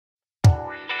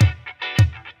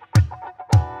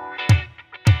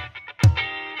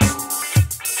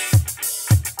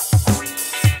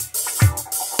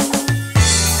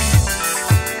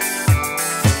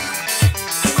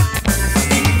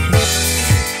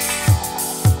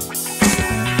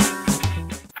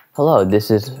Hello, this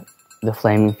is the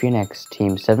Flaming Phoenix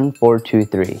Team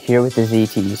 7423 here with the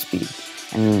ZTE Speed.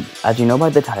 And as you know by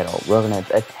the title, we're going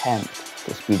to attempt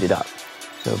to speed it up.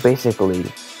 So basically,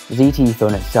 the ZTE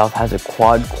phone itself has a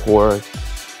quad-core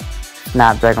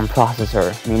Snapdragon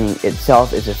processor, meaning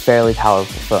itself is a fairly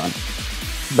powerful phone.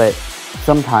 But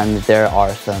sometimes there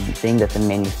are some things that the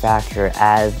manufacturer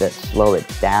adds that slow it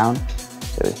down.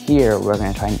 So here we're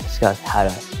going to try and discuss how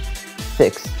to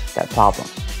fix that problem.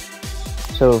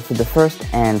 So for the first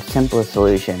and simplest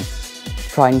solution,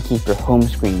 try and keep your home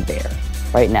screen bare.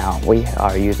 Right now we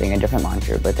are using a different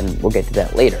launcher, but then we'll get to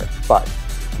that later. But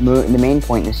the main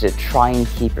point is to try and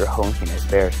keep your home screen as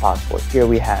bare as possible. Here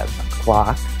we have a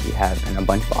clock, and a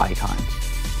bunch of icons.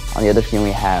 On the other screen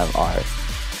we have our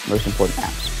most important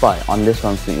apps. But on this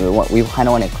one screen we kind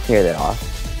of want to clear that off.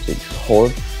 So just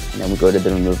hold, and then we go to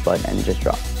the remove button and just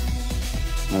drop.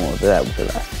 And we'll do that with the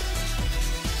rest.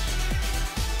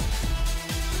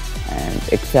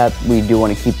 Except we do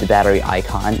want to keep the battery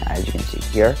icon, as you can see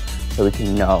here, so we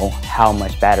can know how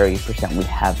much battery percent we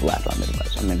have left on the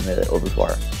device. I'm going to move it over to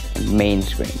our main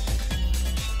screen.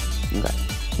 Okay,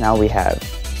 now we have,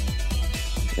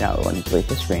 when you delete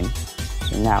the screen,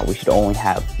 so now we should only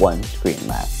have one screen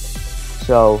left.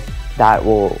 So that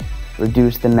will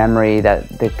reduce the memory that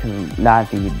the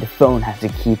phone has to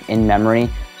keep in memory,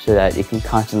 so that it can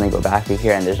constantly go back to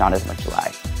here and there's not as much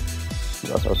lag.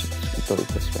 Let's also delete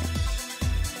the screen.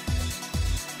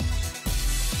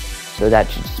 So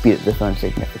that should speed up the phone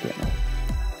significantly.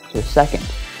 So second,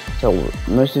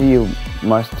 most of you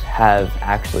must have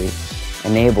actually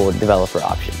enabled developer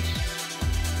options.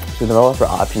 So developer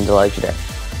options allows you to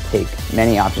take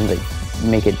many options, like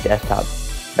make a desktop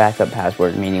backup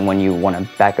password, meaning when you want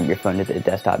to back up your phone to the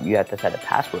desktop, you have to set a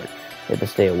password. You have to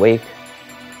stay awake,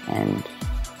 and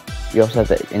you also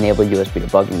have to enable USB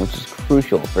debugging, which is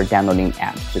crucial for downloading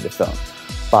apps to the phone.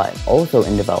 But also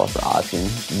in developer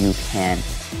options, you can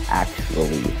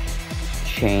actually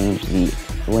change the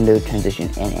window transition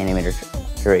and animator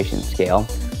duration scale.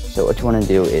 So what you want to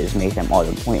do is make them all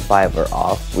to 0.5 or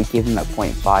off. We give them at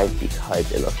 0.5 because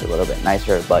it looks a little bit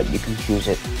nicer, but you can choose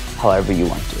it however you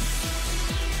want to.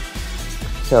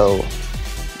 So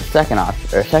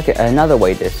another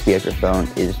way to speed up your phone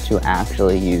is to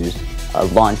actually use a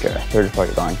launcher, a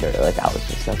third-party launcher, like I was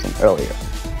discussing earlier.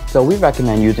 So we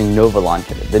recommend using Nova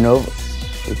Launcher. We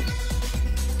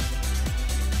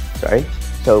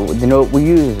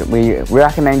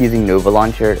recommend using Nova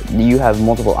Launcher. You have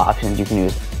multiple options. You can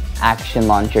use Action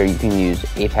Launcher, you can use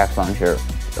Apex Launcher,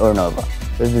 or Nova.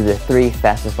 Those are the three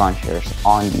fastest launchers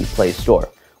on the Play Store.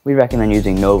 We recommend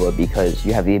using Nova because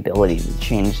you have the ability to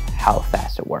change how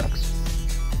fast it works.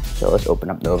 So let's open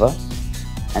up Nova.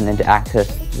 And then to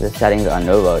access the settings on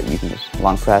Nova, you can just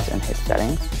long press and hit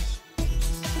settings.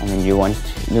 And then you want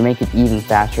to make it even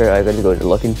faster, I got to go to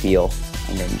look and feel,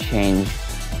 and then change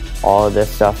all of this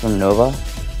stuff from Nova.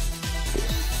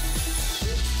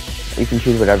 You can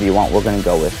choose whatever you want. We're going to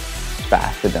go with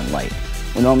faster than light.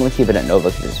 We normally keep it at Nova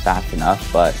because it's fast enough,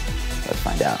 but let's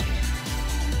find out.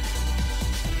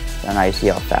 So now you see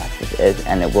how fast this is,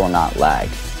 and it will not lag.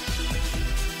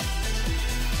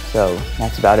 So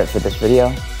that's about it for this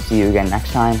video. See you again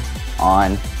next time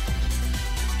on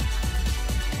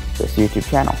this YouTube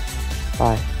channel.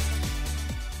 Bye.